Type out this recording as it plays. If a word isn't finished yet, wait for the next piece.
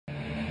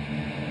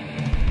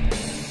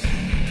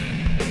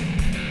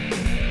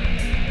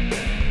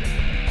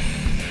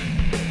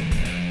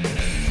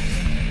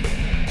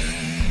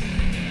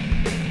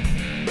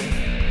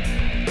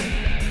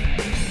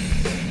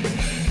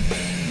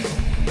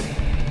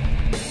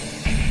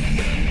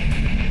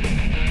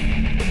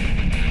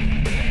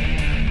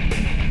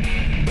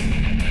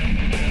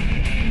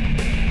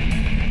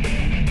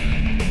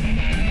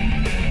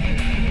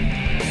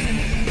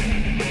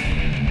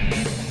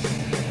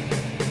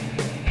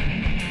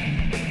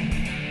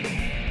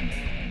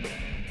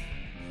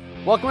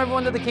Welcome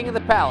everyone to the King of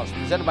the Palace,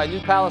 presented by New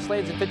Palace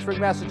Lanes in Fitchburg,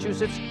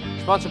 Massachusetts,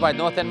 sponsored by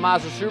North End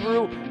Mazda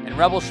Subaru and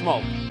Rebel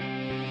Smoke.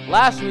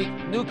 Last week,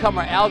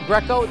 newcomer Al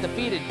Greco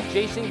defeated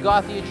Jason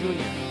Gauthier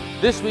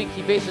Jr. This week,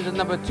 he faces the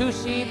number 2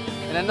 seed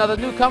and another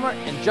newcomer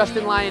in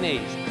Justin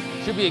Lyonnaise.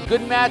 Should be a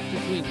good match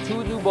between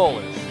two new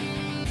bowlers.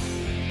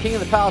 King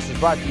of the Palace is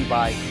brought to you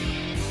by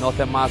North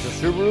End Mazda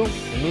Subaru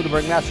in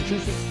Lunenburg,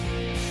 Massachusetts,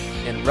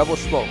 and Rebel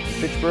Smoke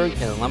in Fitchburg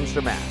and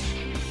Leominster, Mass.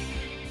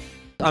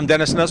 I'm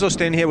Dennis Nuzzo,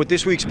 standing here with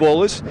this week's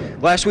bowlers.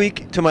 Last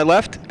week, to my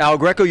left, Al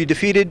Greco, you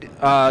defeated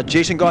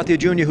Jason Gauthier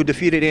Jr., who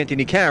defeated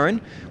Anthony Caron.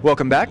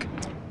 Welcome back.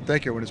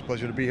 Thank you, and it's a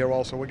pleasure to be here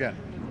also again.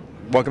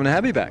 Welcome to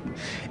have you back.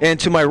 And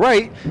to my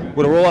right,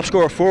 with a roll-up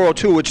score of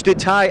 402, which did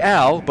tie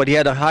Al, but he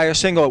had a higher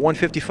single at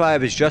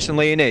 155, is Justin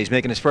Lyonnaise,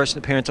 making his first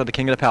appearance on the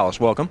King of the Palace.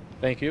 Welcome.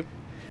 Thank you.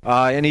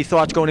 Any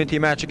thoughts going into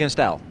your match against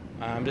Al?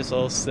 I'm just a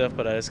little stiff,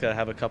 but I just got to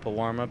have a couple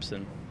warm-ups,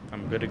 and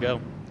I'm good to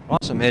go.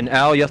 Awesome. And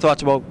Al, your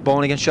thoughts about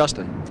bowling against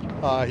Justin?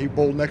 He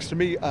bowled next to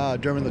me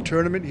during the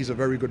tournament. He's a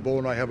very good bowler,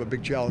 and I have a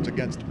big challenge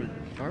against me.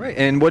 All right.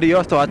 And what are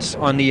your thoughts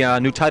on the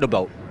new title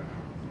belt?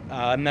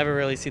 I've never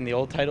really seen the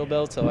old title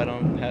belt, so I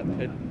don't have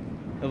it.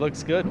 It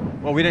looks good.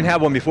 Well, we didn't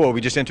have one before. We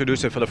just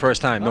introduced it for the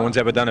first time. No one's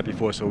ever done it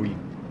before, so we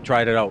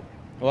tried it out.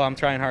 Well, I'm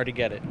trying hard to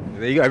get it.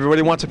 There you go.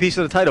 Everybody wants a piece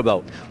of the title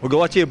belt. We'll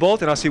go out to you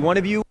both, and I'll see one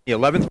of you in the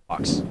 11th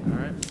box. All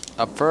right.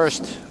 Up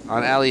first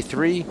on alley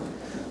 3,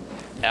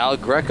 Al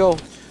Greco,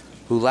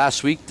 who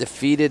last week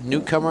defeated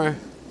newcomer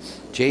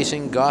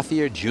Jason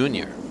Gauthier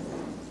Jr.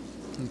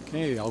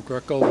 Okay, Al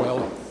Greco,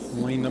 well,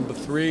 lane number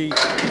 3.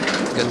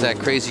 Got that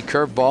crazy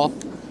curveball.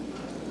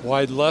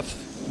 Wide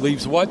left,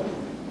 leaves what?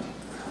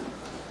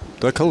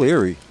 The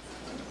Caleri.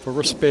 For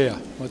a spare.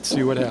 Let's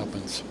see what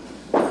happens.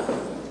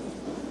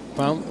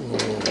 Found,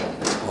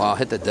 oh, Wow,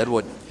 hit the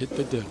deadwood. hit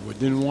the deadwood.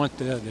 Didn't want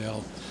that,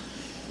 Al.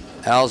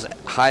 Al's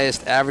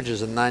highest average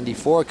is a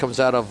 94. Comes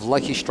out of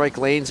Lucky Strike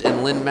Lanes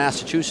in Lynn,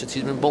 Massachusetts.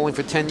 He's been bowling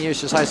for 10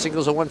 years. His high single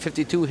is a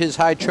 152. His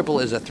high triple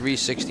is a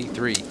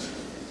 363.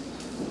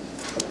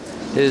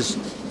 His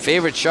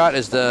favorite shot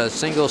is the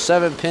single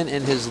 7-pin,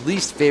 and his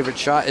least favorite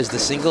shot is the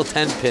single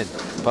 10-pin,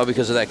 probably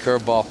because of that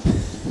curveball.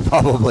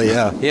 Probably,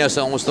 yeah. He has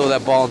to almost throw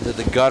that ball into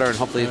the gutter, and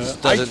hopefully it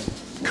just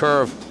doesn't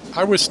curve.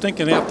 I was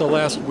thinking after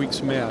last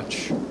week's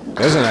match.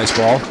 There's a nice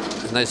ball.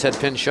 Nice head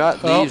pin shot.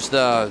 Oh. Leaves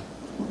the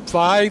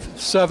 5,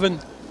 7,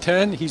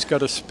 10. He's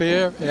got a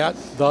spare at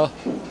the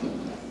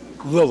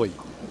Lily.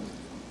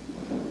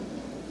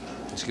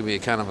 It's gonna be a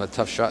kind of a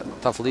tough shot,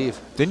 tough leave.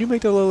 Didn't you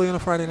make the Lily on a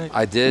Friday night?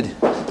 I did,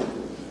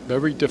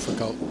 Very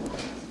difficult.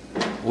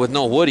 with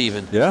no wood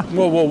even. Yeah.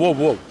 Whoa, whoa, whoa,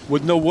 whoa.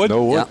 With no wood?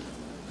 No wood. Yeah.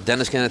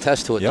 Dennis can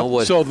attest to it. Yep. No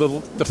wood. So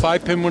the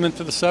 5-pin went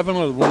into the 7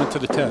 or went into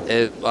the 10?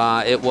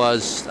 It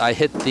was. I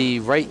hit the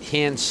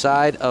right-hand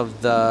side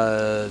of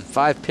the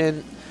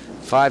 5-pin.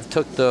 5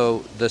 took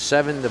the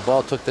 7. The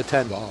ball took the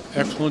 10. Wow,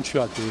 excellent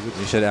shot, David.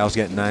 You said Al's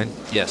getting 9?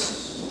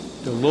 Yes.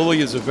 The Lily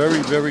is a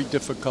very, very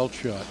difficult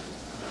shot.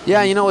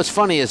 Yeah, you know what's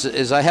funny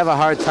is I have a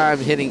hard time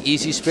hitting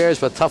easy spares,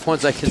 but tough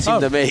ones I can seem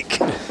to make.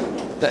 Hence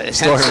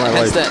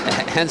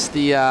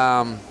the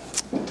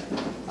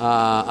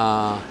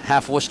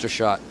half Worcester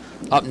shot.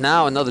 Up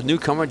now, another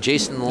newcomer,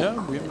 Justin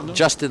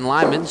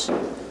Lyonnaise.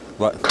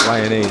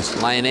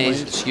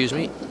 Lyonnaise, excuse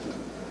me.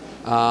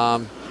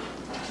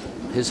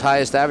 His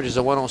highest average is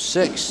a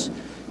 106.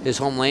 His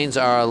home lanes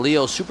are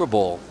Leo Super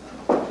Bowl.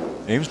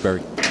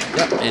 Amesbury.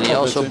 Yep, and he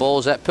also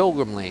bowls at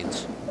Pilgrim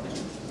Lanes.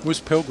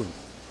 Who's Pilgrim?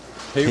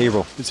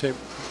 Haverhill. It's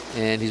Haverhill.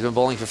 And he's been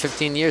bowling for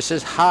 15 years.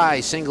 His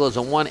high single is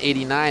a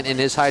 189, and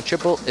his high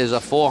triple is a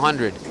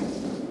 400.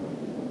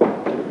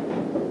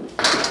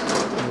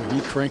 He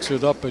cranks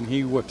it up and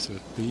he whips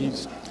it.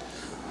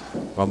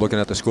 I'm looking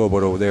at the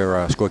scoreboard over there.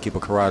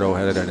 Scorekeeper Corrado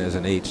had it as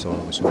an 8, so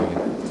I'm assuming.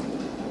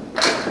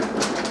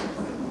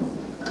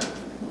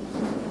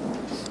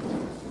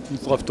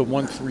 He's left a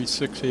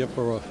 136 here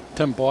for a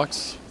 10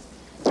 box.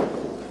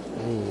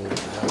 Oh,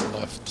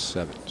 left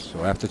 7.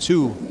 So after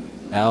 2,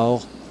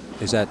 Al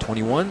is at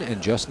 21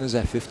 and Justin is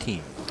at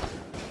 15.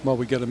 Well,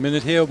 we got a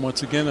minute here.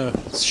 Once again, a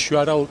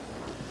shout out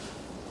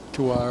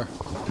to our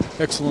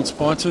excellent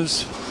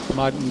sponsors,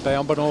 Martin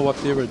Bambino up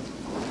there at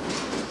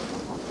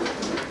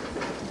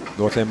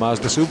North End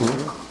Mazda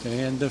Subaru.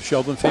 and the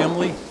Sheldon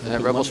family.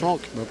 And Rebel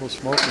Smoke. Rebel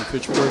Smoke in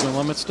Fitchburg and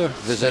Leominster.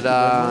 Visit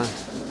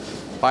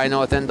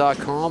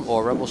buynorthend.com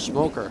or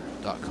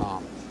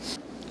rebelsmoker.com.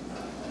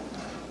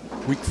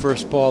 Weak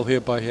first ball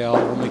here by Hal,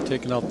 only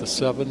taking out the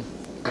 7.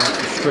 Wants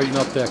to straighten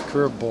up that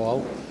curve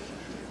ball.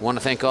 Want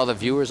to thank all the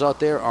viewers out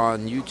there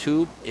on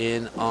YouTube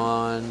and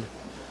on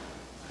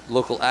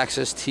local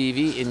access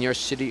TV in your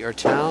city or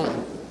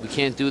town. We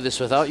can't do this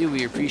without you.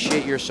 We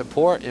appreciate your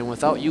support, and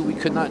without you, we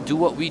could not do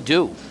what we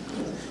do.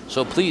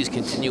 So please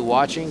continue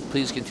watching.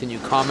 Please continue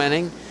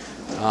commenting.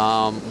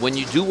 When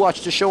you do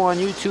watch the show on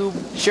YouTube,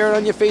 share it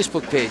on your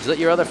Facebook page. Let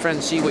your other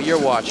friends see what you're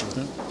watching.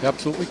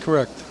 Absolutely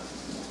correct.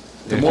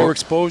 The more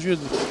exposure,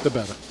 the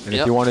better. And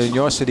if you want it in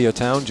your city or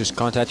town, just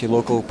contact your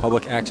local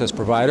public access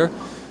provider.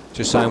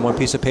 Just sign one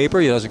piece of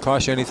paper. It doesn't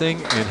cost you anything,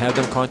 and have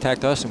them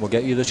contact us, and we'll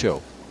get you the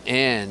show.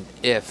 And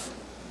if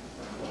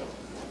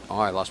Oh,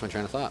 I lost my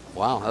train of thought.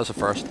 Wow, that was a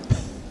first.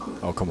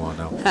 Oh, come on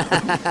now.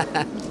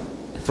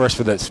 First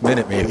for this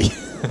minute, maybe.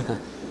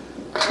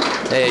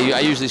 Hey, I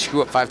usually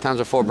screw up 5 times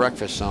before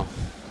breakfast, so.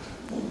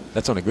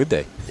 That's on a good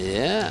day.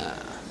 Yeah.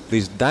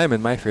 Leaves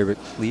diamond, my favorite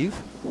leave.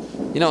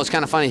 You know, it's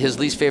kind of funny. His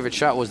least favorite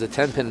shot was the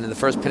 10 pin, and the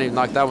first pin he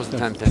knocked out was the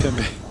 10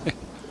 pin.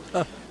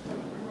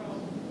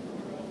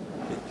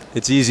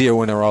 It's easier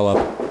when they're all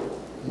up.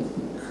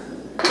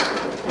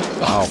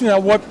 Oh. You know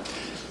what?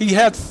 He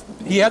had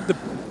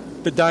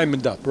the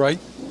diamond up, right?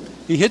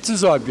 He hits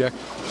his object.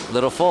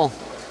 Little full.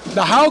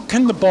 Now, how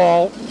can the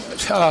ball?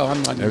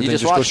 I'm not. You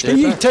just watched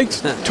He it.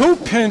 takes 2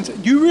 pins.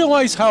 Do you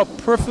realize how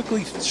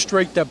perfectly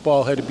straight that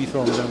ball had to be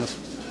thrown, Dennis?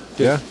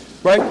 Yeah.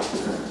 Right?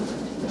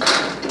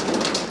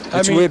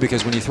 It's weird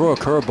because when you throw a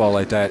curveball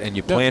like that and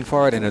you plan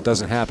for it and it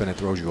doesn't happen, it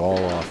throws you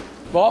all off.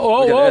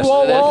 Whoa, Look at this.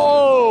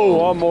 whoa!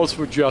 Almost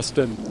for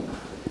Justin.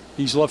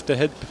 He's left the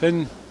head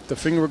pin, the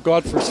finger of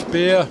God for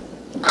spare.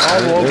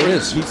 All over it it.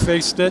 is. He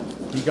faced it.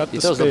 He got He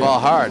the throws spare. the ball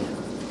hard.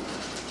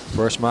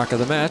 First mark of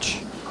the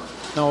match.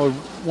 Now,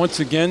 once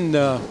again,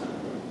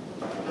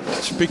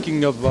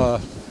 speaking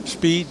of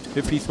speed,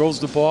 if he throws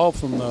the ball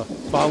from the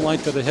foul line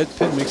to the head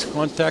pin, makes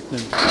contact,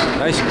 and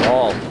Nice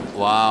ball.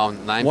 Wow,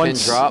 9 pin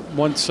drop.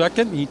 1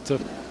 second, he's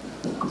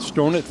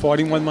thrown it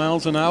 41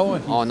 miles an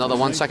hour. Oh, another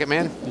 1 second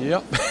man?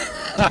 Yep.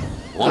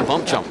 1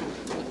 bump jump.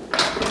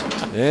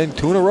 And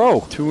 2 in a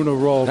row. 2 in a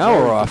row. Now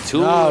we're off.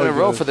 2 Now in a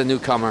row good. for the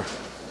newcomer.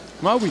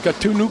 Well, we got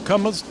 2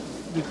 newcomers.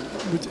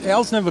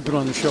 Al's never been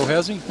on the show,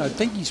 has he? I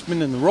think he's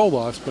been in the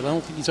roll-offs, but I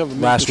don't think he's ever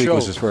made Last the week show.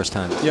 was his first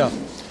time. Yeah.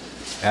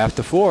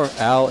 After 4,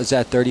 Al is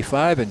at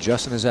 35 and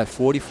Justin is at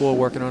 44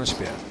 working on a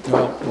spare.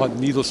 Well,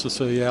 needless to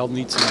say, Al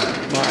needs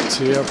some marks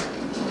here.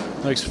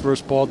 Nice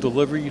first ball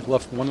delivery.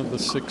 Left one of the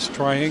 6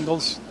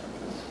 triangles.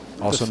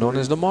 Also known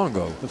as the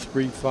Mongo. The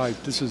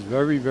 3-5. This is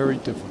very, very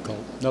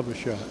difficult. Another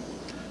shot.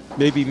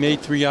 Maybe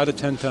made 3 out of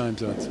 10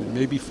 times, I'd say.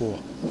 Maybe 4.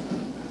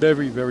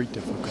 Very, very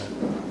difficult.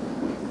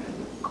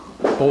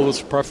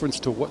 Bowler's preference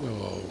to what?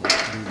 Oh,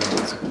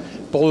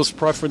 bowler's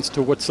preference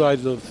to what side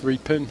of the 3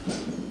 pin?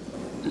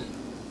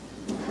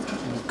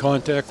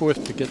 Contact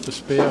with to get the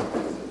spare.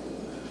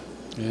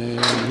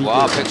 And he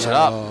Wow, gets picks it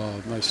up.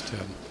 Oh, nice 10.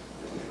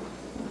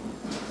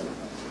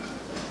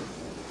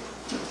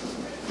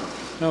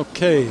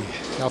 Okay,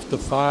 after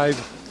 5,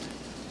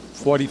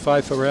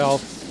 45 for Al.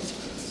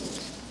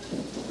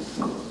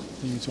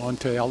 He's on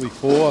to alley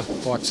 4,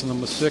 box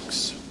number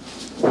 6.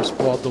 First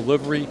ball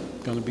delivery,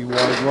 going to be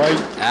wide right.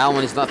 Al,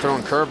 when he's not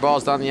throwing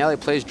curveballs down the alley,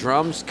 plays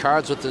drums,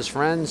 cards with his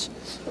friends,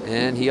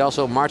 and he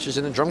also marches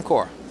in the drum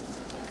corps.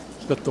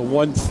 He's got the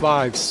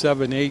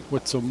 1-5-7-8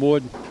 with some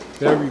wood.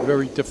 Very,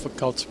 very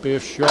difficult spare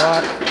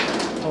shot.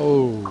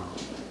 Oh.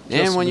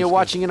 And when you're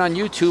watching it on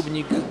YouTube and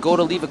you go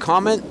to leave a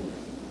comment,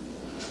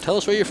 tell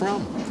us where you're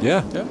from.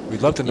 Yeah.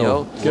 We'd love to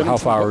know how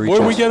far we reach. Where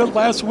did we get it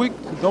last week?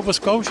 Nova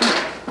Scotia?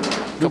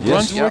 New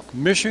Brunswick, Yep.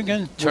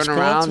 Michigan, Turn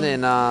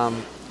Wisconsin?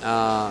 around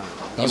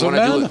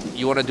and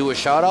you want to do a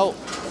shout out?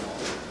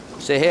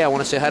 Say, hey, I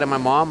want to say hi to my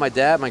mom, my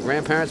dad, my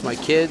grandparents, my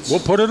kids. We'll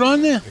put it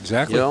on there.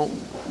 Exactly. You know,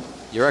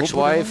 your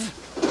ex-wife.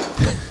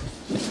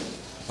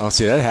 I don't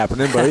see that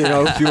happening, but you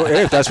know,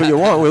 if that's what you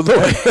want, we'll do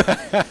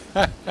it.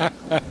 I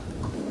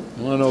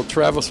don't know.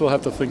 Travis will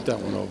have to think that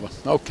one over.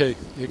 Okay,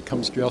 here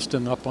comes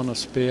Justin up on a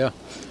spare.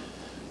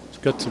 He's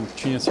got some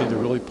chance here to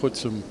really put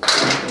some.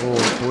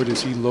 Oh boy,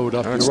 does he load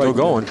up! It's still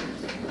going.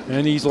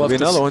 And he's left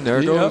another one. There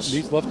it goes.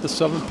 He's left the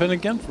 7 pin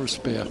again for a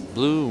spare.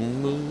 Blue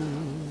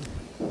moon.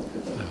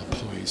 Oh,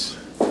 please.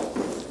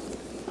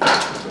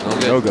 No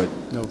good. No good.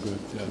 No good.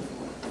 Yeah.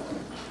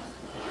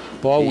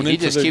 Ball went He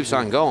into just the, keeps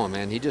on going,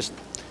 man. He just.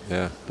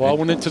 Yeah. Ball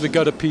went into the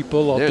gutter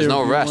people. Out There's there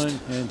no in the rest. line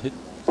and hit.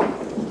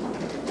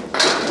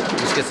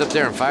 Just gets up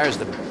there and fires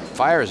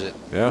it.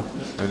 Yeah.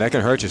 And that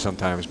can hurt you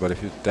sometimes, but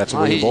if that's the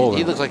Well, way you bowl,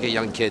 he looks like a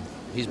young kid.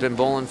 He's been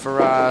bowling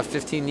for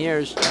 15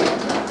 years.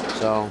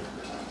 So.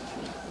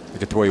 it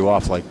could throw you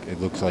off. Like it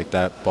looks like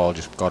that ball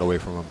just got away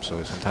from him.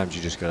 So sometimes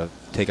you just gotta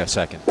take a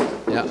second.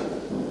 Yeah.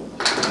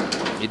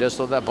 He does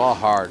throw that ball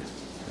hard.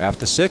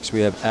 After 6,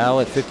 we have Al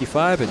at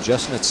 55 and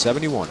Justin at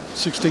 71.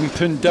 16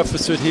 pin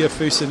deficit here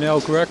facing Al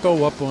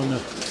Greco up on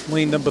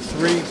lane number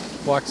 3,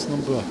 box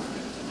number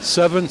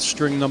 7,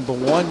 string number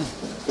 1.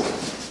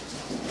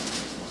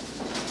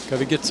 Got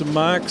to get some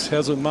marks.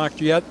 Hasn't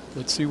marked yet.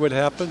 Let's see what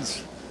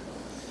happens.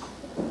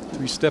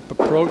 3-step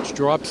approach,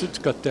 drops it. It's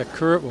got that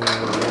curve.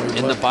 Oh,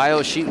 In the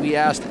bio sheet, we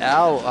asked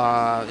Al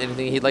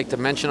anything he'd like to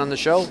mention on the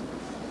show.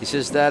 He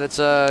says that it's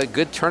a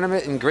good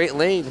tournament in great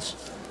lanes.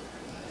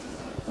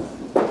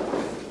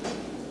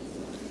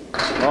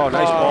 Oh,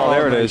 nice ball.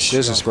 There it is.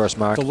 There's his first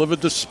mark.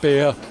 Delivered the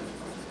spare.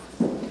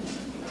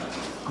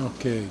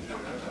 Okay.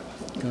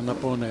 Going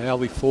up on the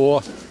alley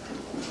 4.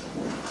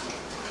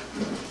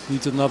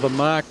 Needs another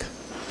mark.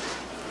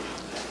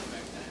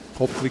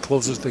 Hopefully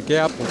closes the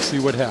gap. Let's see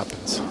what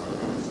happens.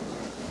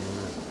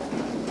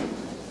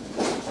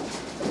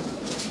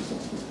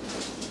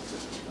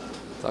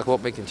 Talk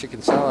about making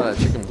chicken salad out of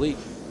chicken bleak.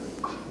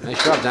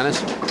 Nice job,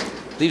 Dennis.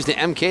 Leaves the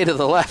MK to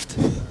the left.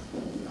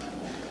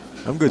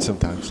 I'm good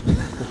sometimes.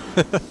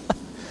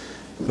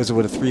 Goes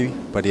with a 3,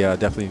 but yeah,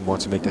 definitely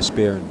wants to make the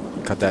spare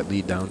and cut that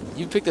lead down.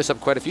 You've picked this up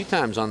quite a few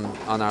times on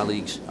our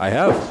leagues. I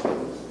have.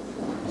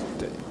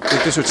 I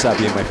think this would stop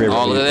being my favorite.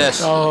 Oh, look lead. at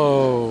this.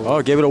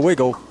 Oh, gave it a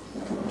wiggle. So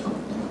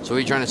what are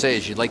you trying to say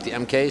is you'd like the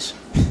MKs?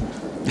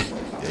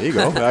 There you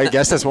go. I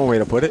guess that's one way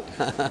to put it.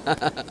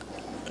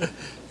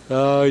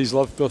 He's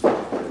left the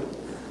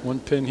 1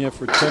 pin here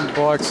for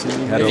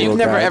 $10. If you've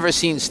never ever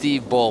seen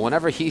Steve Bull,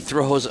 whenever he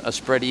throws a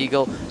spread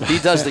eagle, he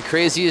does the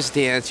craziest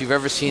dance you've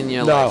ever seen in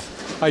your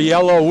life. A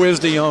yellow, where's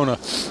the owner?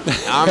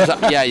 Arms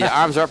up, yeah, your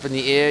arms are up in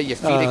the air, your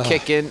feet are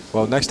kicking.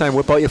 Well, next time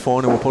whip out your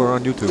phone and we'll put it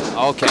on YouTube.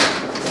 Okay,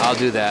 I'll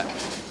do that.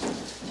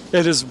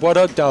 It is,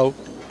 without doubt,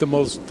 the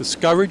most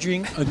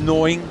discouraging,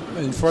 annoying,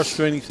 and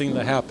frustrating thing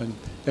that happened,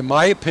 in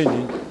my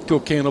opinion, to a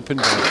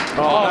Candlepin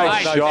ball. Oh,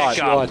 nice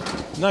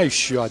shot. Nice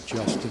shot,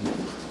 Justin.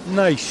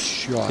 Nice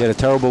shot. He had a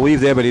terrible leave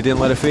there, but he didn't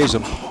let it phase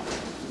him.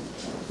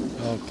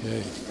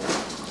 Okay.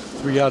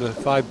 3 out of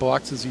 5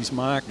 boxes he's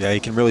marked. Yeah, he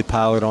can really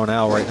pile it on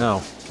Al right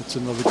now. Gets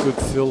another good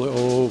fill.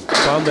 Oh,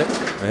 found it.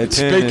 Right,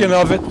 Speaking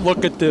of it,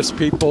 look at this,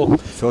 people.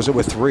 Fills it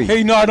with 3.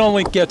 He not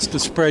only gets the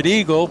spread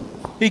eagle,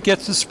 he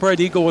gets the spread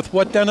eagle with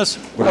what, Dennis?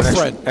 With a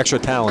friend. Extra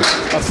talent.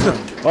 A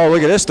friend. Oh,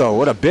 look at this, though.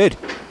 What a bid.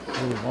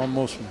 Oh,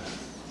 almost.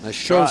 Nice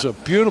Shows shot. a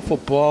beautiful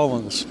ball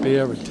on the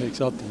spare and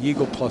takes out the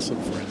eagle plus a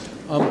friend.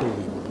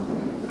 Unbelievable.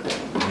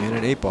 And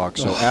an 8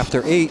 box. So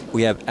after 8,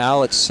 we have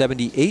Al at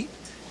 78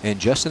 and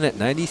Justin at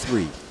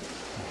 93.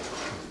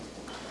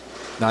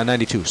 No,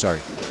 92, sorry.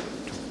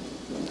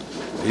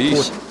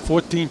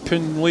 14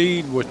 pin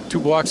lead with 2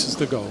 boxes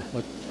to go.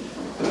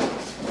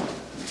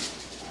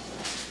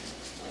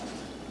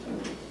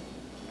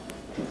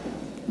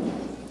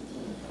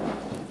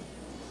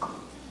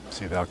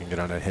 See if Al can get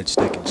on that head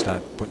stick and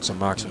start putting some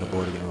marks on the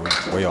board again.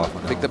 We're way off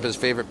on that. Picked up his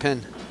favorite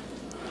pin,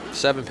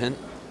 7 pin,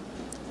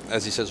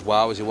 as he says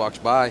wow as he walks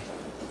by.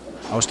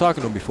 I was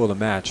talking to him before the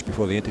match,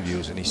 before the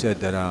interviews, and he said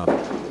that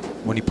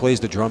when he plays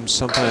the drums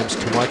sometimes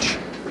too much,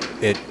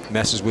 it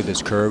messes with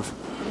his curve.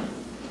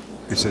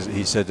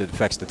 He said it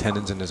affects the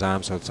tendons in his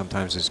arm, so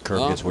sometimes his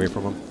curve gets away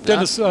from him.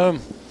 Dennis,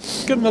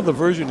 get another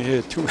version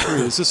here, 2 or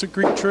 3. Is this a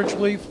Greek church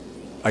leaf?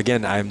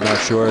 Again, I'm not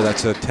sure.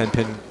 That's a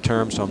 10-pin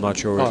term, so I'm not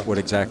sure what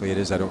exactly it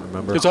is. I don't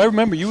remember. Because I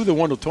remember you were the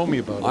one who told me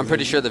about it. I'm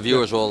pretty sure the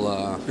viewers will.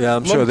 Yeah,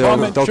 I'm sure they'll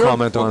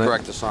comment on it.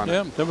 Correct us on it.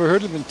 Yeah, never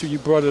heard of it until you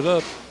brought it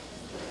up.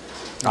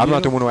 I'm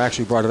not the one who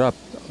actually brought it up.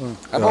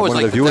 I've always one of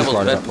liked the viewers Devil's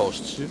brought it up.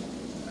 Bedposts.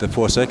 The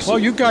 4-6? Well,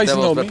 you guys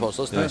know Devil's me. Bedpost,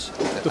 that's nice.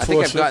 The I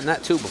think I've 4-6. gotten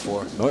that too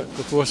before. The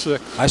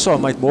 4-6. I saw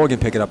Mike Morgan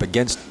pick it up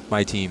against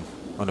my team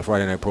on the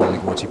Friday Night Pro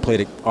League once. He played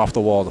it off the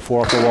wall, the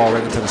 4 off the wall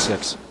right into the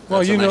 6. Well,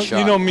 That's a nice shot.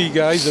 you know me,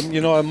 guys.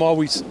 I'm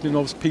always,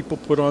 people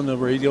put on the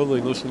radio, they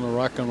listen to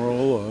rock and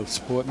roll or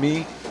sport.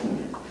 Me,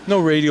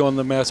 no radio on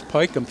the Mass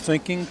Pike. I'm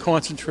thinking,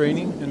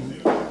 concentrating,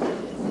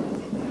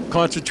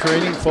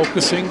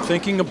 focusing,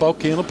 thinking about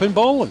Candlepin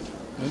bowling.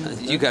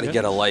 You got to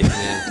get a life,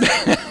 man.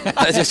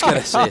 I just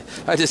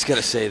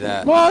gotta say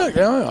that. Well,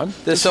 yeah,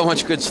 There's so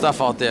much good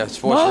stuff out there.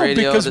 Sports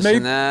radio, this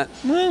and that.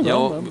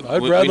 Well,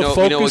 I'd we rather know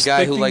focus a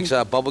guy who thinking-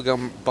 likes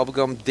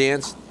bubblegum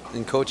dance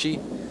in Kochi.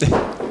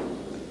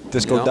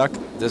 Disco Duck?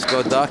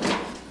 Disco Duck.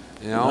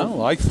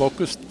 Well, I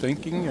focus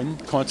thinking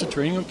and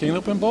concentrating on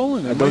Candlepin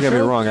bowling. And don't get me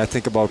wrong, I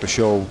think about the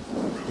show,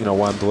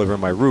 while I'm delivering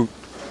my route,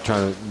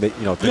 trying to make,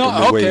 think of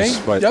new ways.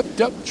 But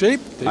yep,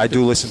 shape. I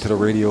do listen to the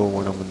radio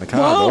when I'm in the car.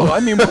 No, though. I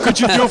mean, what could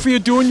you do if you're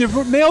doing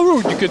your mail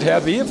route? You could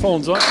have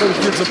earphones on.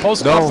 Does the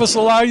post office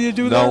allow you to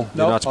do that?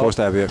 No, you're not supposed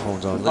to have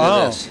earphones on. Look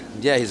at this.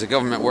 Yeah, he's a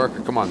government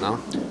worker. Come on now.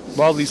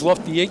 Well, he's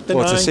left the 8 to 9.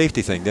 Well, it's a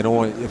safety thing. They don't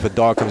want, if a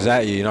dog comes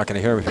at you, you're not going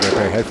to hear him if you got a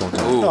pair of headphones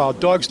on. Ooh. No,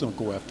 dogs don't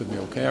go after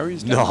mail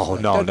carriers. No,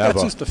 never. never.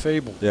 That's just a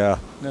fable. Yeah.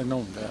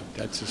 No,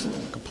 that's just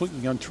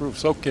completely untrue.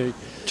 It's okay.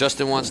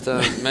 Justin wants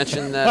to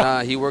mention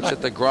that he works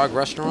at the Grog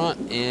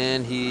restaurant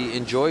and he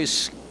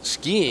enjoys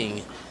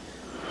skiing.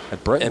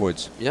 At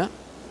Brettonwoods. Yeah.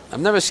 I've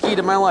never skied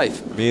in my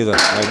life. Me either. I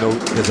have no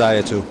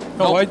desire to.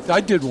 No,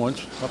 I did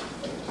once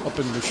up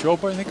in the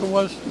Neshoba, I think it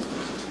was.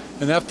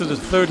 And after the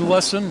 3rd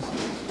lesson,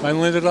 I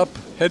landed up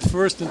head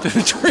first into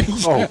the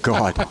trees. Oh,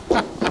 God.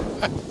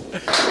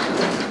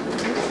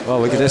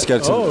 Well, look at this.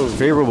 Got some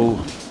favorable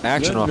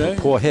action off a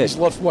poor hit. He's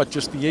left, what,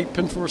 just the 8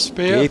 pin for a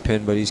spare? The 8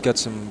 pin, but he's got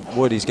some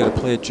wood. He's got to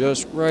play it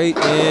just right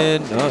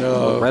and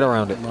right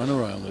around it. Run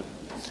around it.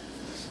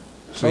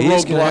 So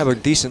he's going to have a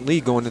decent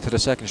lead going into the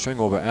 2nd string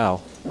over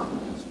Al.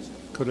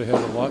 Could have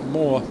had a lot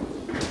more.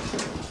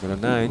 With a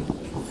 9.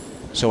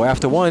 So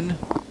after 1,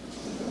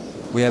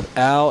 we have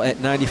Al at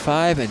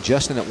 95 and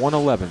Justin at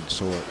 111.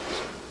 So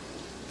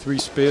 3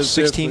 spares.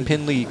 16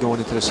 pin lead going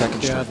into the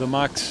 2nd string. Yeah,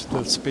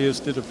 the spares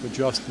did it for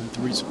Justin.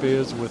 3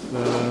 spares with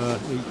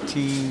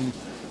 18,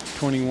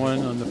 21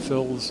 on the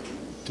fills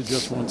to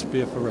just 1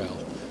 spare for Al.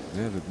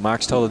 Yeah, the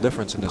marks tell the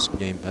difference in this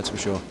game, that's for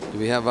sure. Do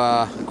we have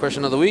a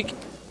question of the week?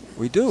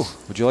 We do.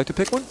 Would you like to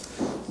pick one?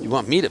 You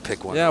want me to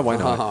pick one? Yeah, why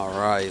not? All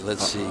right,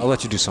 let's see. I'll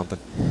let you do something.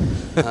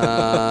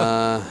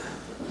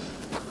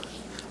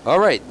 All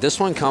right, this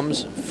one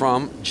comes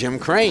from Jim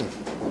Crane.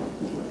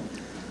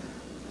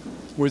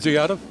 Where's he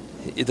out of?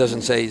 It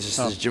doesn't say. This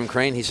is Jim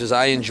Crane. He says,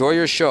 I enjoy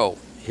your show.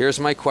 Here's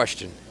my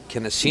question.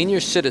 Can a senior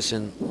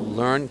citizen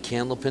learn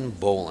Candlepin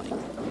bowling?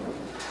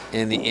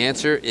 And the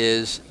answer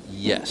is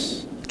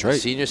yes. That's right. A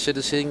senior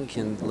citizen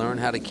can learn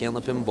how to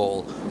Candlepin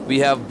bowl. We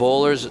have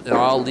bowlers in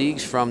all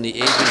leagues from the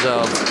ages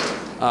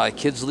of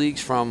kids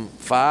leagues from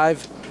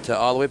 5 to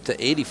all the way up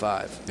to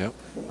 85.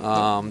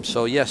 Yep.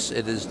 So yes,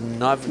 it is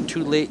not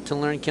too late to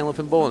learn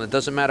Candlepin bowling. It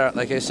doesn't matter,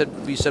 like I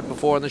said, we said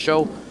before on the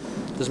show,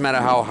 it doesn't matter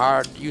how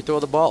hard you throw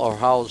the ball or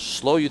how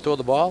slow you throw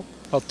the ball.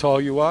 How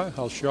tall you are,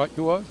 how short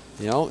you are.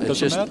 You know, it's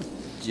Doesn't just matter.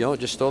 you know,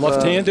 just throw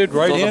Left-handed,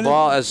 throw the right-handed?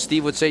 ball. As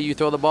Steve would say, you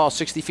throw the ball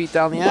 60 feet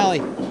down the alley.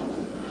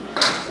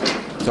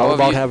 It's all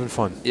about having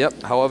fun.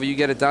 Yep. However you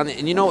get it done,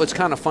 and you know what's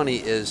kind of funny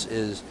is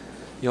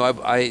you know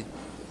I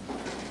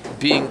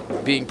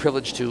being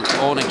privileged to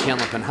own a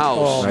Candlepin house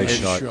Oh,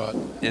 Nice nice shot. shot.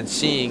 and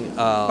seeing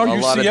Oh, a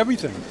you lot see of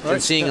everything, right?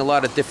 and seeing a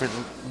lot of different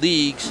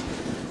leagues.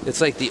 It's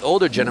like the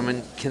older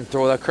gentlemen can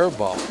throw that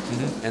curveball,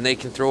 and they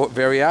can throw it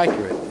very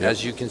accurate,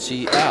 as you can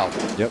see Al.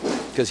 Yep.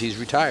 Because he's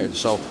retired.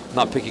 So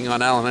not picking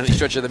on Al in any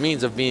stretch of the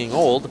means of being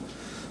old,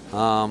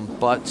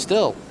 but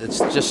still, it's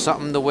just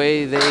something the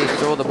way they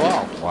throw the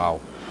ball.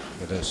 Wow.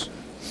 It is.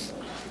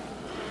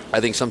 I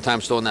think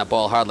sometimes throwing that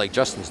ball hard like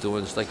Justin's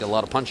doing is like a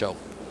lot of punch-out.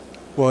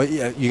 Well,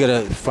 yeah, you got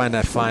to find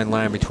that fine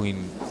line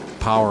between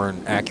power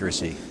and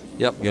accuracy.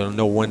 Yep. You got to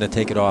know when to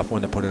take it off,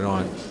 when to put it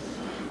on.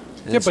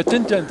 Yeah, but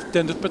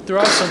but there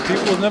are some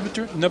people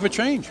who never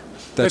change.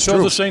 That's they throw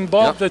true. the same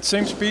ball, Yep. that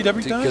same speed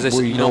every time. Because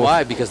Well, you know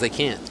why? Because they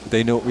can't.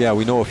 They know. Yeah,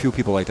 we know a few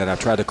people like that. I've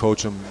tried to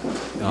coach them.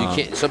 You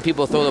can't. Some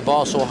people throw the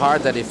ball so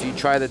hard that if you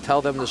try to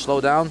tell them to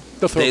slow down,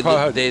 They'll throw it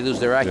hard. they lose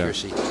their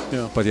accuracy.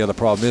 Yeah. But the other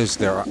problem is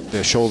their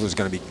shoulder's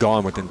going to be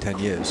gone within 10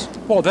 years.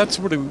 Well, that's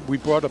what we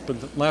brought up in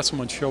the last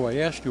month's show. I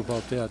asked you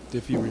about that,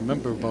 if you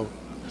remember, about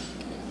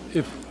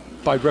if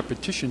by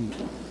repetition,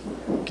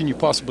 can you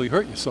possibly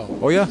hurt yourself?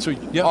 Oh, yeah. So,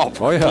 yeah.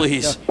 Oh, yeah.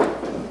 please.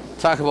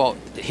 Talk about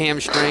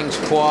hamstrings,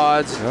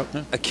 quads,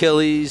 Yep.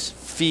 Achilles,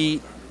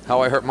 feet,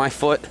 how I hurt my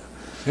foot.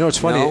 You know, it's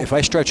funny. No. If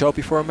I stretch out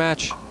before a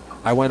match,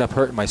 I wind up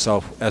hurting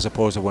myself as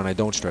opposed to when I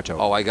don't stretch out.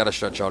 Oh, I got to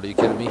stretch out. Are you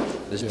kidding me?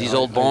 These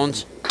old I-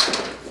 bones.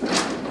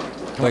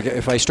 Like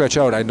if I stretch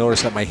out, I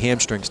notice that my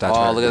hamstring starts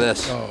Oh, hurting. look at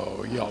this.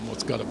 Oh, you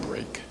almost got a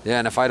break. Yeah,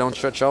 and if I don't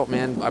stretch out,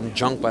 man, I'm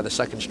junked by the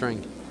second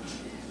string.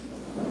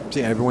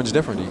 See, everyone's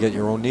different. You get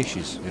your own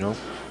niches, you know?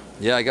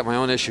 Yeah, I got my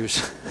own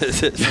issues.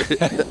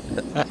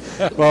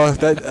 Well,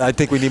 I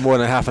think we need more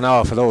than half an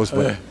hour for those.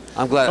 But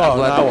I'm glad. Oh, I'm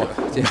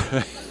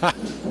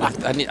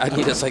glad. an Yeah. I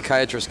need a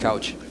psychiatrist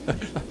couch.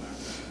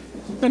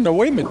 No,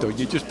 wait a minute, though.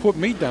 You just put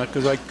me down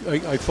because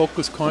I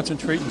focus,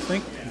 concentrate, and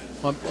think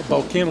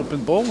about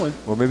Candlepin bowling.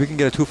 well, maybe we can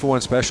get a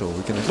 2-for-1 special.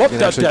 We can, Look,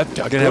 that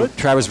we can have good.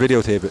 Travis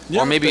videotape it.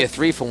 Yeah, or maybe a that-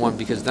 3-for-1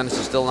 because Dennis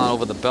is still not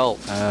over the belt.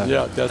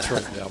 Yeah, that's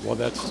right. Yeah, well,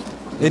 that's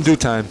In due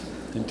time.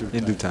 in due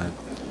In due time.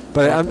 time.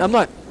 But I'm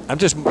not. I'm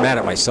just mad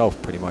at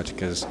myself pretty much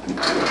because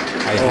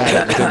I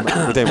had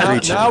it within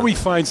reach. Now he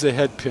finds the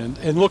head pin,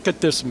 and look at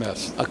this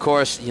mess. Of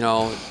course, you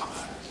know,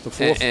 The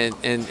fourth.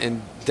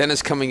 and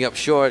Dennis coming up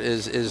short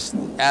is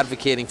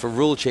advocating for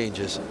rule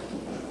changes.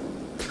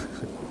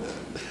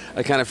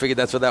 I kind of figured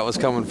that's where that was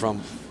coming from.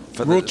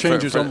 For Rule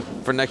changes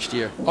for next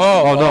year.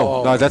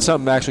 Oh no, that's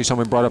something actually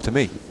someone brought up to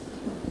me.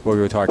 What we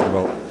were talking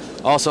about.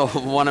 Also,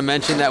 want to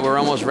mention that we're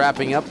almost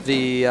wrapping up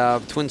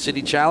the Twin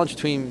City Challenge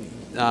between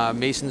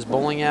Mason's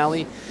Bowling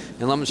Alley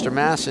in Leominster,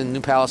 Mass. and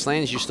New Palace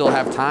Lanes. You still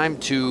have time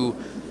to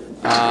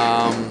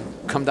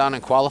come down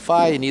and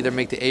qualify and either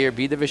make the A or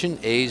B division.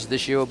 A's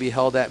this year will be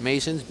held at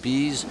Mason's.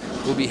 B's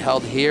will be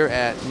held here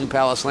at New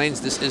Palace Lanes.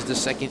 This is the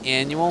second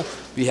annual.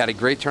 We had a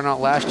great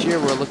turnout last year.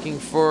 We're looking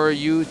for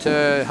you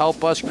to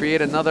help us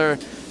create another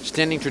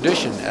standing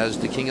tradition as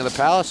the King of the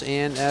Palace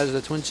and as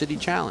the Twin City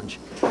Challenge.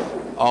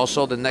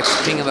 Also, the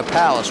next King of the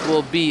Palace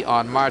will be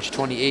on March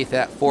 28th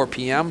at 4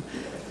 p.m.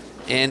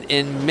 And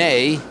in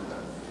May,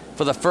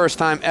 for the first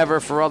time ever,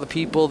 for all the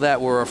people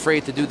that were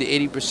afraid to do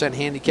the 80%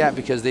 handicap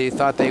because they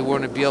thought they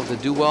wouldn't be able to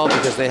do well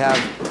because they have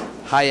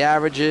high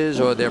averages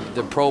or they're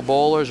the pro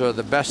bowlers or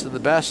the best of the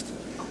best,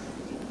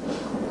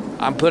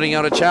 I'm putting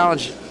out a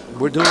challenge.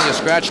 We're doing a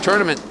scratch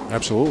tournament,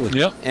 Absolutely.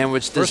 Yeah. and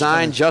it's First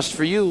designed time. just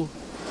for you.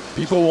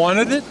 People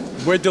wanted it.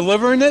 We're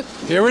delivering it.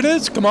 Here it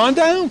is. Come on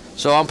down.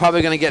 So I'm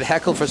probably going to get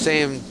heckled for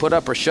saying put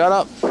up or shut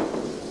up.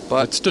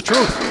 But That's the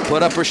truth.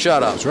 put up or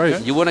shut up. That's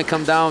right. You wouldn't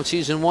come down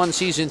season 1,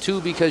 season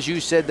 2 because you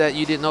said that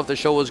you didn't know if the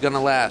show was going to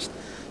last.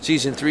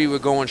 Season 3, we're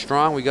going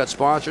strong. We got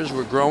sponsors.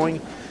 We're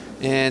growing.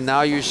 And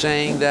now you're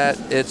saying that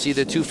it's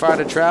either too far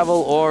to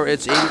travel or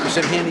it's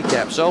 80%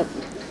 handicap. So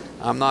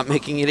I'm not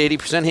making it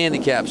 80%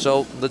 handicap.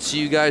 So let's see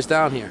you guys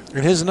down here.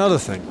 And here's another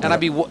thing.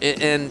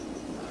 And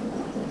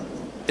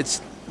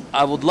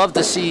I would love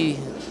to see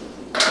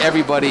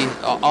everybody,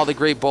 all the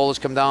great bowlers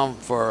come down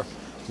for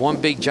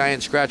one big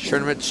giant scratch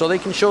tournament so they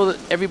can show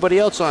that everybody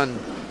else on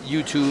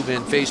YouTube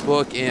and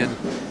Facebook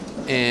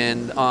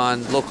and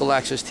on local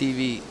access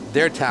TV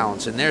their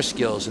talents and their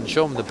skills and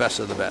show them the best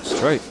of the best.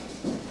 That's right.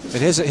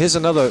 And here's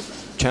another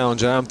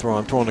challenge that I'm throwing.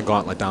 I'm throwing a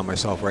gauntlet down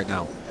myself right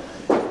now.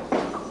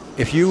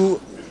 If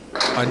you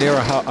near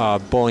a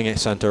bowling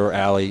center or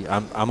alley.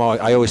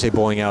 I always say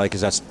bowling alley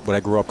because that's what I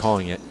grew up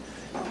calling it.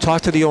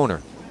 Talk to the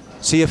owner.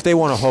 See if they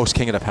want to host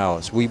King of the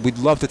Palace. We'd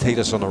love to take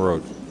this on the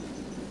road.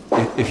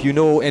 If you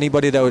know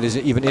anybody that is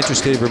even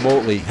interested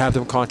remotely, have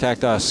them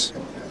contact us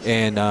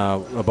and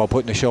about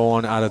putting a show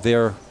on out of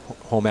their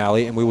home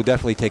alley, and we will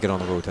definitely take it on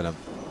the road to them.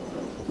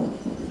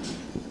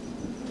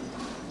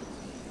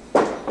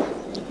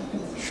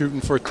 Shooting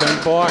for a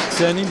 10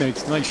 box, and he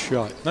makes nice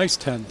shot. Nice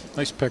 10.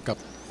 Nice pickup.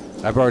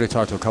 I've already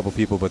talked to a couple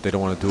people, but they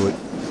don't want to do it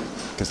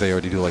because they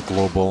already do like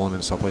glow bowling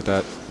and stuff like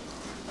that.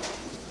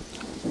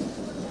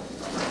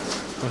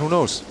 But who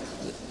knows?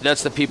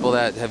 That's the people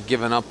that have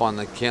given up on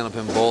the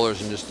Candlepin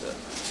bowlers and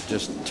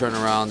just turn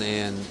around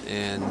and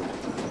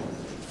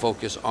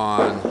focus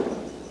on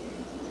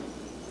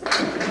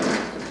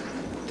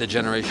the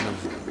generation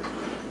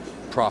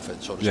of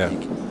profit, so to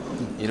speak.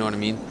 You know what I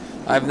mean?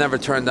 I've never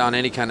turned down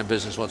any kind of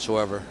business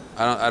whatsoever.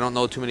 I don't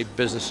know too many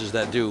businesses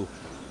that do.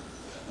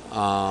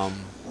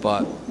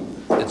 But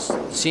it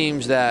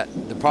seems that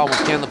the problem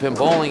with Candlepin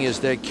bowling is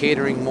they're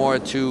catering more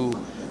to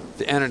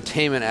the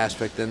entertainment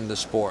aspect than the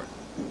sport.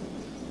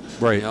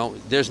 Right. You know,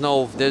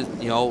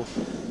 you know,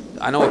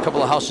 I know a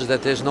couple of houses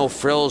that there's no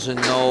frills and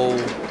no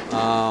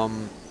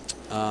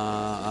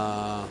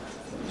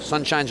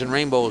sunshines and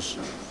rainbows.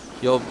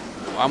 You know,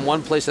 I'm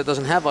one place that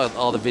doesn't have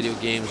all the video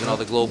games and all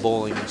the glow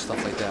bowling and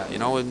stuff like that. You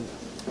know, and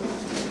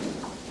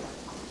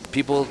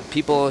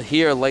people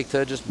here like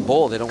to just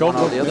bowl. They don't want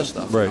all the other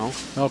stuff. Right. You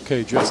know?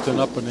 Okay, Justin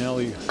up an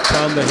alley.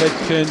 Found the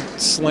head pin,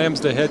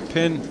 slams the head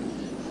pin,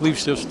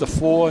 leaves just the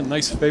 4.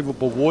 Nice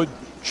favorable wood.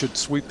 Should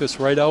sweep this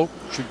right out.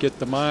 Should get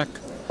the mark.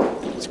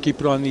 Let's keep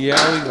it on the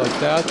alley like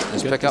that.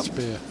 Nice get pickup. the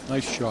spare.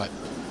 Nice shot.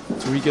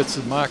 So he gets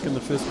the mark in the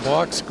 5th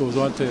box. Goes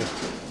on to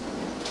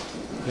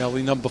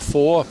alley number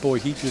 4. Boy,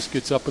 he just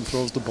gets up and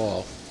throws the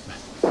ball.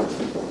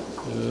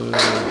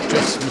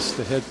 Just missed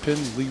the head pin,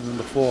 leaving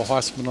the 4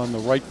 horsemen on the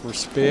right for a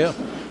spare.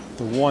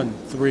 The 1,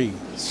 3,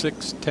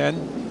 6,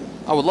 10.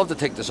 I would love to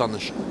take this on the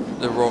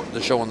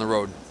show on the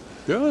road.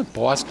 Yeah,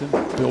 Boston,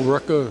 Bill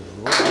Rucker.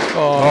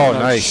 Oh,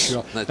 nice.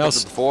 Shot. Nice. Now, Picked up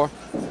the 4.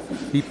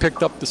 he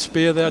picked up the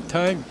spare that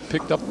time,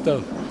 picked up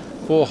the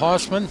 4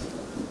 horsemen,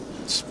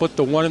 split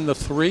the 1 and the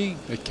 3.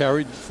 It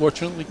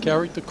fortunately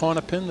carried the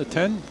corner pin, the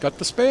 10, got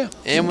the spare.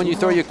 And when you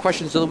throw your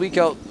questions of the week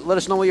out, let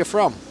us know where you're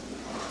from.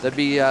 That'd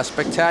be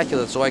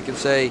spectacular, so I can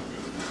say,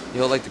 you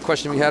know, like the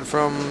question we had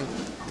from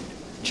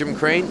Jim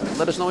Crane,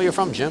 let us know where you're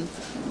from, Jim.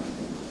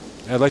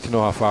 I'd like to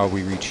know how far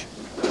we reach.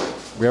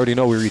 We already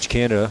know we reach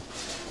Canada.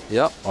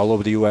 Yep. All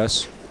over the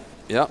U.S.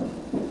 Yep.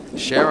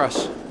 Share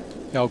us.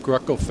 Now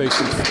Greco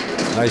facing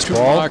Nice 2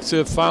 ball. marks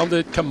there, found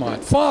it. Come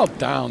on, fall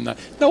down.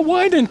 Now,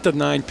 why didn't the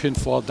 9 pin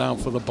fall down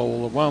for the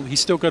bowler? Well,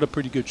 he's still got a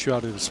pretty good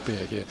shot at the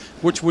spare here.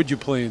 Which wood you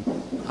playing?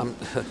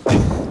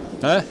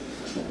 Huh?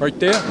 Right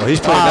there? Well, he's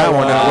playing that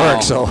one at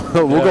work, so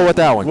we'll go with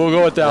that one. We'll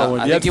go with that one.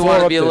 I think you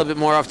want to be a little bit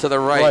more off to the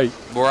right,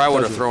 where I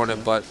would have thrown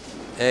it, but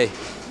hey,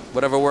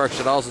 whatever works.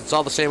 It's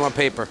all the same on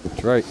paper.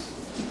 That's right.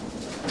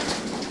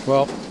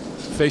 Well,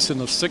 facing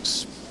the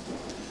 6th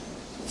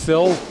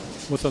Phil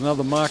with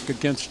another mark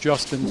against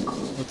Justin.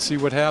 Let's see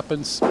what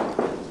happens.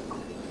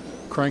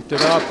 Cranked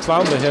it up,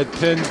 found the head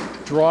pin,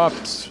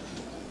 drops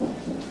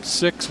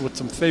 6 with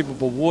some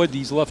favorable wood.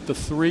 He's left the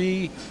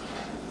 3.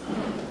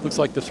 Looks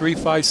like the 3,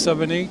 5,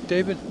 7, 8,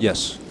 David?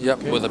 Yes. Yep,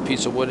 Okay. with a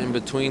piece of wood in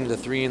between the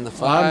 3 and the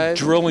 5. I'm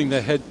drilling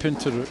the head pin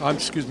to the,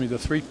 excuse me, the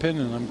 3 pin,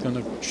 and I'm going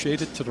to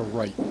shade it to the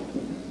right.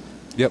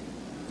 Yep.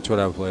 That's what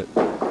I would play it.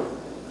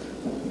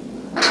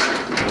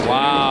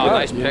 Wow,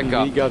 nice Yeah,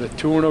 pickup. He got a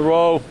 2 in a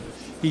row.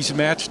 He's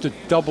matched a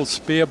double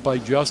spare by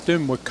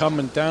Justin. We're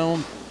coming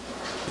down.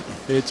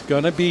 It's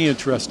going to be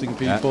interesting,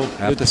 people.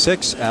 After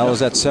 6, Al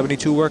is at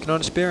 72 working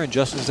on a spare, and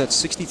Justin's at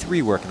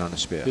 63 working on a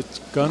spare. It's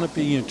going to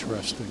be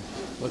interesting.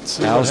 Let's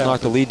see Al's what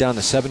knocked the happens. lead down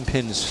to 7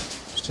 pins.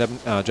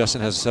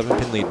 Justin has a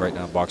 7-pin lead right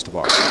now, box to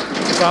box.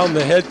 Found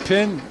the head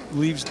pin,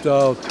 leaves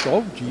the,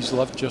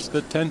 left just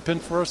the 10 pin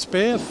for a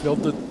spare.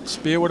 Filled the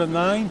spare with a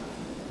 9.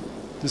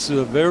 This is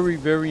a very,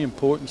 very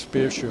important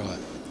spare shot.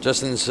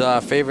 Justin's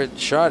favorite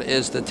shot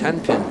is the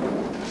 10 pin.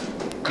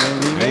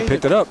 And he He made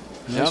picked it up.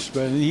 Nice.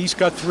 And he's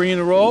got 3 in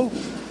a row.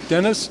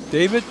 Dennis,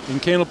 David,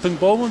 and Candlepin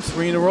bowling,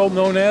 3 in a row,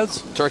 known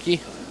as. Turkey.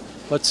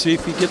 Let's see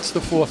if he gets the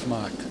 4th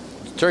mark.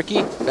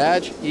 Turkey,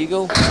 badge,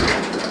 eagle.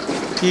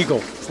 Eagle.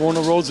 4 in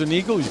a row's an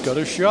eagle. He's got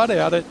a shot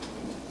at it.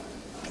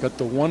 Got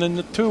the 1 and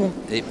the 2.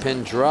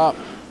 8-pin drop.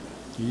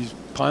 He's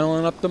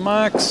piling up the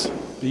marks.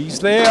 He's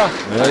there.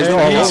 Yeah, he's all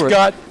and he's over it.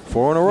 got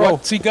 4 in a row.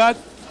 What's he got?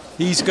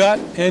 He's got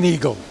an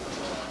eagle.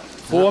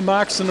 4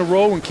 marks in a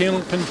row in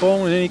Candlepin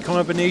bowling. Any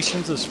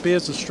combinations of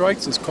spares or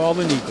strikes is called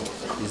an eagle.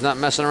 He's not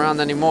messing around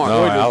anymore. No.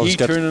 Boy, did Al's he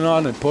got- turn it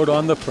on and put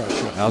on the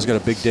pressure. Al's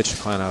got a big ditch to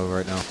climb out of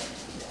right now.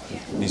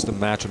 Needs to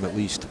match him at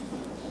least.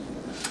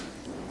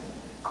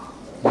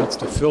 Wants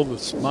to fill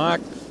this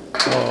mark.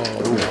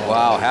 Oh,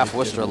 Wow, half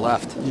Worcester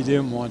left. you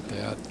didn't want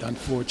that.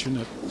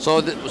 Unfortunate.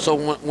 So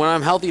when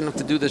I'm healthy enough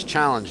to do this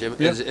challenge,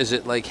 is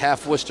it like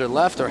half Worcester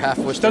left or half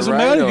Worcester Doesn't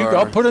right? matter. Or?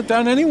 I'll put it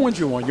down any ones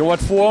you want. You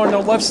want 4 on the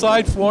left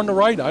side, 4 on the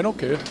right. I don't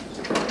care.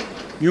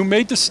 You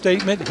made the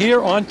statement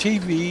here on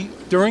TV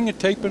during the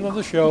taping of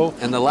the show.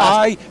 And the last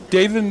I,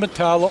 David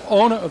Metallo,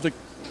 owner of the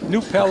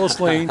New Palace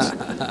Lanes,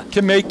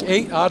 can make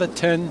 8 out of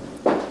 10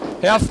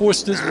 half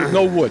Worcesters with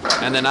no wood.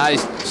 And then I,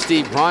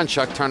 Steve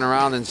Bronchuk, turn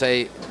around and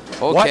say,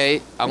 okay,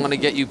 What? I'm going to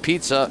get you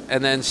pizza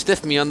and then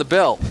stiff me on the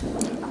bill.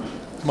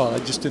 Well, I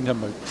just didn't have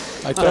my.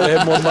 I thought I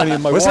had more money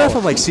in my Was wallet. that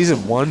from like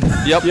season 1?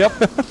 Yep. Yep.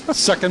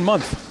 Second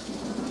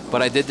month.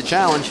 But I did the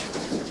challenge.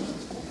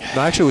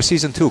 No, actually, it was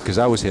season 2 because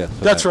I was here.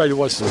 That's right. It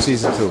was. It was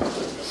season 2.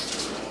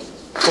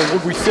 But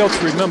what we failed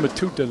to remember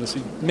too, Dennis,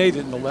 he made it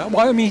in the last.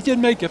 Well, I mean, he did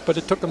make it, but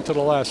it took him to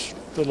the last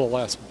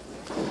shot.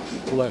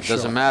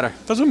 Doesn't matter.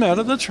 Doesn't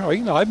matter. That's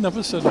right. No, I've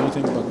never said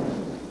anything about.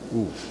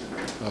 Ooh.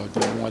 Oh,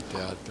 didn't want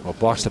that. Well,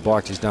 box to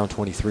box, he's down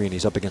 23, and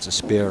he's up against a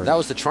spare. That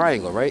was the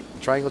triangle, right?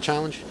 Triangle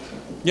challenge?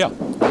 Yeah.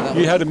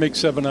 You had to make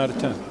 7 out of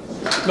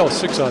 10. No,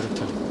 6 out of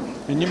 10.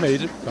 And you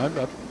made it.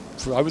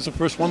 I was the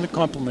first one to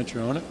compliment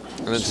you on it.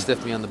 And then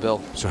stiff me on the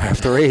bill. So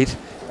after 8,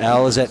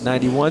 Al is at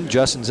 91,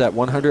 Justin's at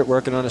 100,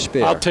 working on a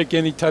spare. I'll take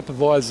any type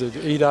of odds that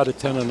 8 out of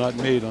 10 are not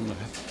made on the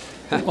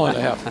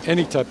half.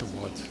 Any type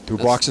of odds. 2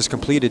 boxes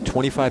completed,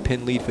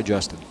 25-pin lead for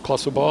Justin.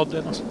 Plus a ball,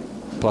 Dennis?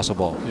 Plus a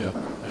ball. Yeah.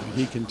 And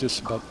he can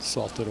just about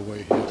salt it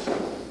away here.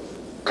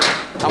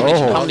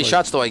 How many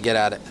shots do I get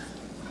at it?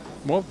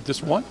 Well,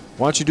 just one.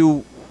 Why don't you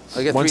do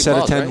I get 1 3 set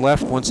balls, of 10 right?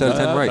 left, 1 set of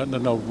 10 right?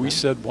 No. We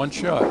said one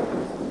shot.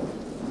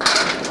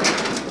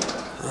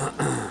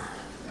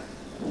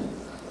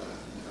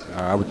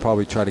 I would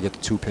probably try to get the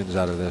 2 pins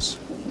out of this.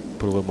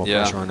 Put a little more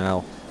pressure on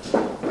Al.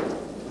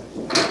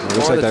 It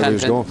looks like the that's what 10 he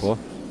was pin. going for.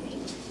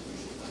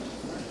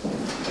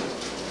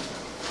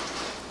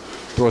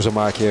 Throws a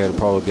mark here, it'll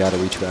probably be out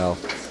of reach for Al.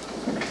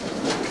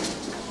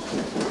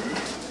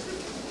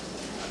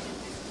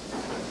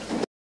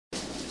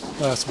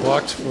 Last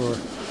box for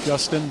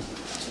Justin.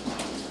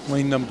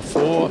 Lane number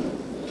 4.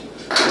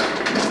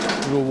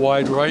 Little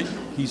wide right.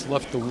 He's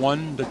left the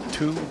 1, the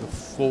 2, the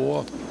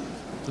 4,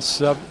 the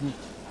 7.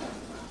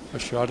 A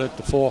shot at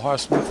the 4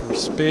 horseman for a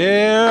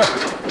spare.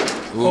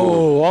 Ooh,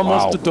 Oh,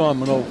 almost wow. a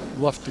domino.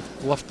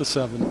 Left the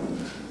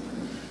 7.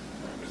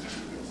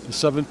 The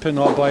 7 pin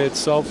all by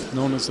itself,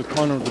 known as the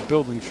corner of the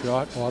building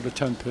shot, or the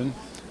 10 pin.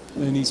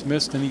 And he's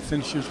missed, and he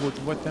finishes with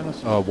what,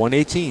 Dennis?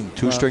 118,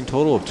 2-string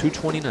total of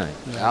 229.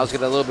 Al's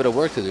got a little bit of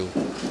work to do.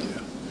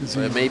 Is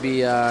But he- it may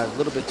be a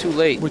little bit too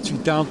late. Which he's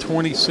down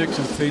 26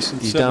 and facing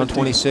He's 17 down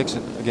 26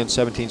 against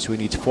 17, so he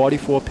needs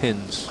 44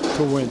 pins.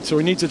 to win. So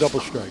he needs a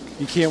double strike.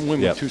 He can't win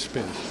Yep. with 2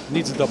 spares. He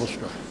needs a double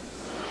strike.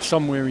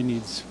 Somewhere he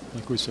needs,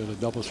 like we said, a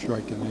double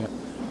strike in there.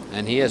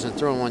 And he hasn't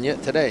thrown one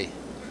yet today.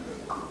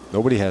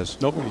 Nobody has.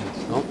 Nobody has.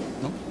 Nope.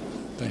 Nope.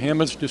 The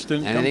hammers just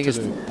didn't Anything come is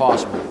today.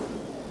 possible.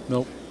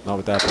 Nope. Not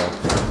with that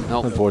ball.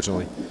 Nope.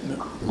 Unfortunately.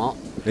 Well,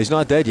 He's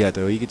not dead yet,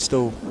 though. He could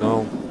still.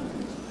 No.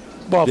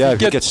 Well, Yeah, if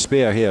if he gets a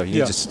spare here, he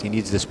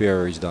needs the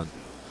spare or he's done.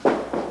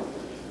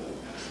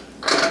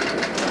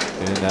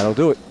 And that'll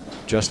do it.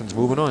 Justin's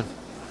moving on.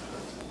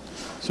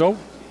 So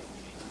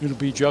it'll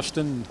be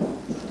Justin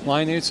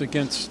Linus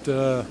against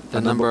the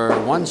number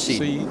 1 seed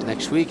seed.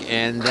 next week.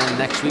 And then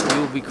next week we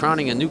will be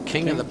crowning a new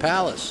king of the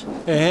palace.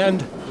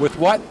 and with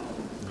what?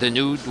 The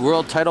new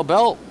world title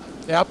belt.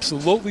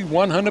 Absolutely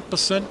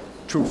 100%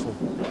 truthful.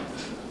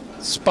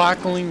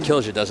 Sparkling,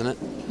 Kills you, doesn't it?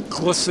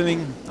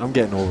 glistening, I'm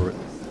getting over it.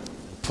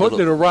 putting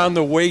it around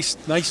the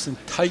waist, nice and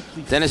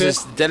tightly Dennis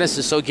fit.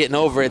 is so getting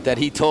over it that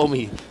he told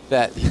me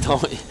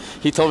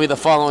the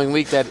following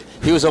week that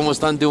he was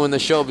almost done doing the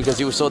show because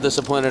he was so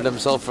disappointed at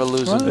himself for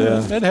losing.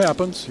 Well, it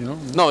happens, you know.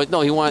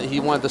 No, he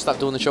wanted to stop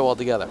doing the show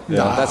altogether.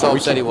 Yeah. That's how we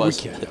upset he can't-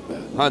 was. We can't have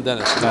that. Huh,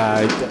 Dennis?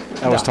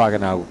 I was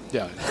talking out,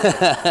 Yeah.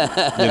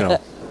 you know.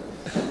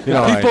 You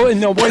know, People,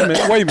 no, wait a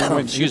minute.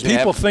 Excuse me,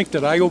 People think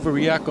that I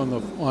overreact on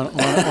the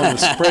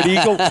spread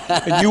eagle,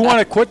 and you want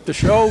to quit the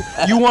show?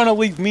 You want to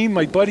leave me,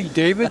 my buddy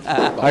David?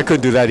 I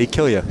couldn't do that. He'd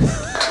kill you. I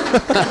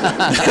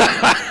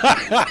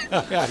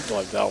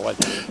love that one.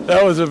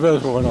 That was the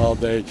best one all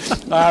day.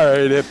 All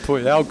right,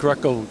 Al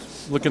Greco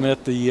looking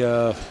at the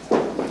a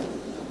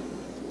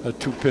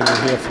 2-pinner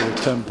here for a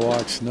 10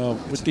 box. No,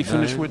 what did he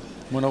finish with?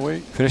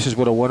 108. Finishes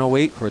with a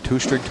 108 for a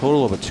 2-string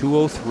total of a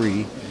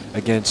 203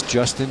 against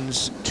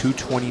Justin's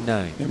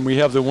 229. And we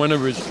have the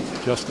winner is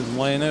Justin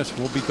Linus.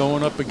 We'll be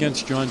going up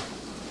against John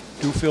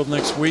Dewfield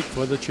next week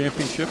for the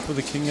championship for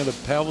the King of the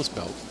Palace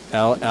belt.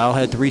 Al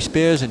had 3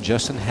 spares and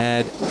Justin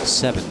had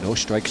 7. No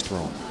strikes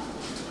thrown.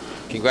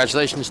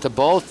 Congratulations to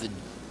both.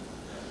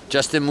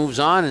 Justin moves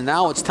on, and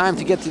now it's time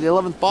to get to the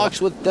 11th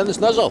box with Dennis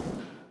Nuzzo.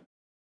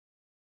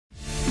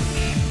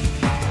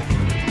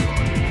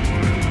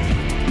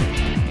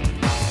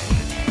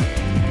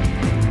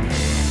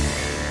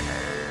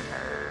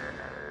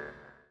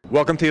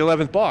 Welcome to the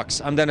 11th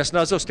box. I'm Dennis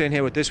Nuzzo, standing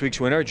here with this week's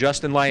winner,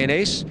 Justin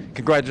Lyonnaise.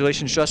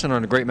 Congratulations, Justin,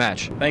 on a great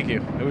match. Thank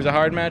you. It was a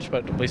hard match,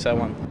 but at least I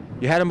won.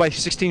 You had him by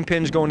 16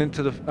 pins going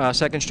into the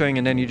second string,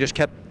 and then you just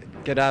kept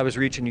out of his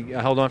reach, and you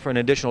held on for an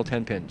additional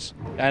 10 pins.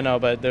 I know,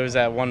 but there was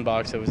that one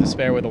box. It was a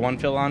spare with a 1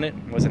 fill on it.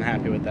 Wasn't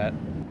happy with that.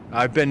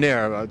 I've been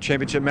there. A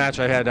championship match,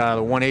 I had the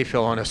 1A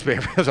fill on this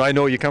paper, so I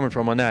know where you're coming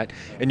from on that.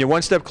 And you're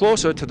one step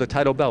closer to the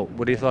title belt.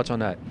 What are your thoughts on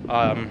that?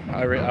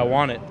 I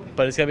want it,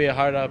 but it's gonna be a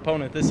hard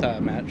opponent this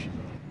match.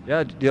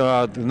 Yeah,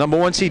 the number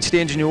 1 seed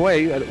stands in your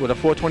way with a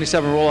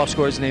 427 roll-off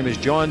score. His name is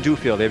John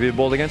Duffield. Have you ever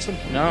bowled against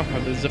him? No,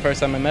 this is the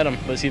first time I met him,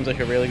 but he seems like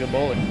a really good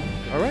bowler.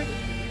 All right.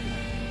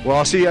 Well,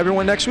 I'll see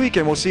everyone next week,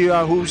 and we'll see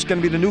who's going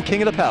to be the new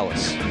king of the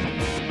palace.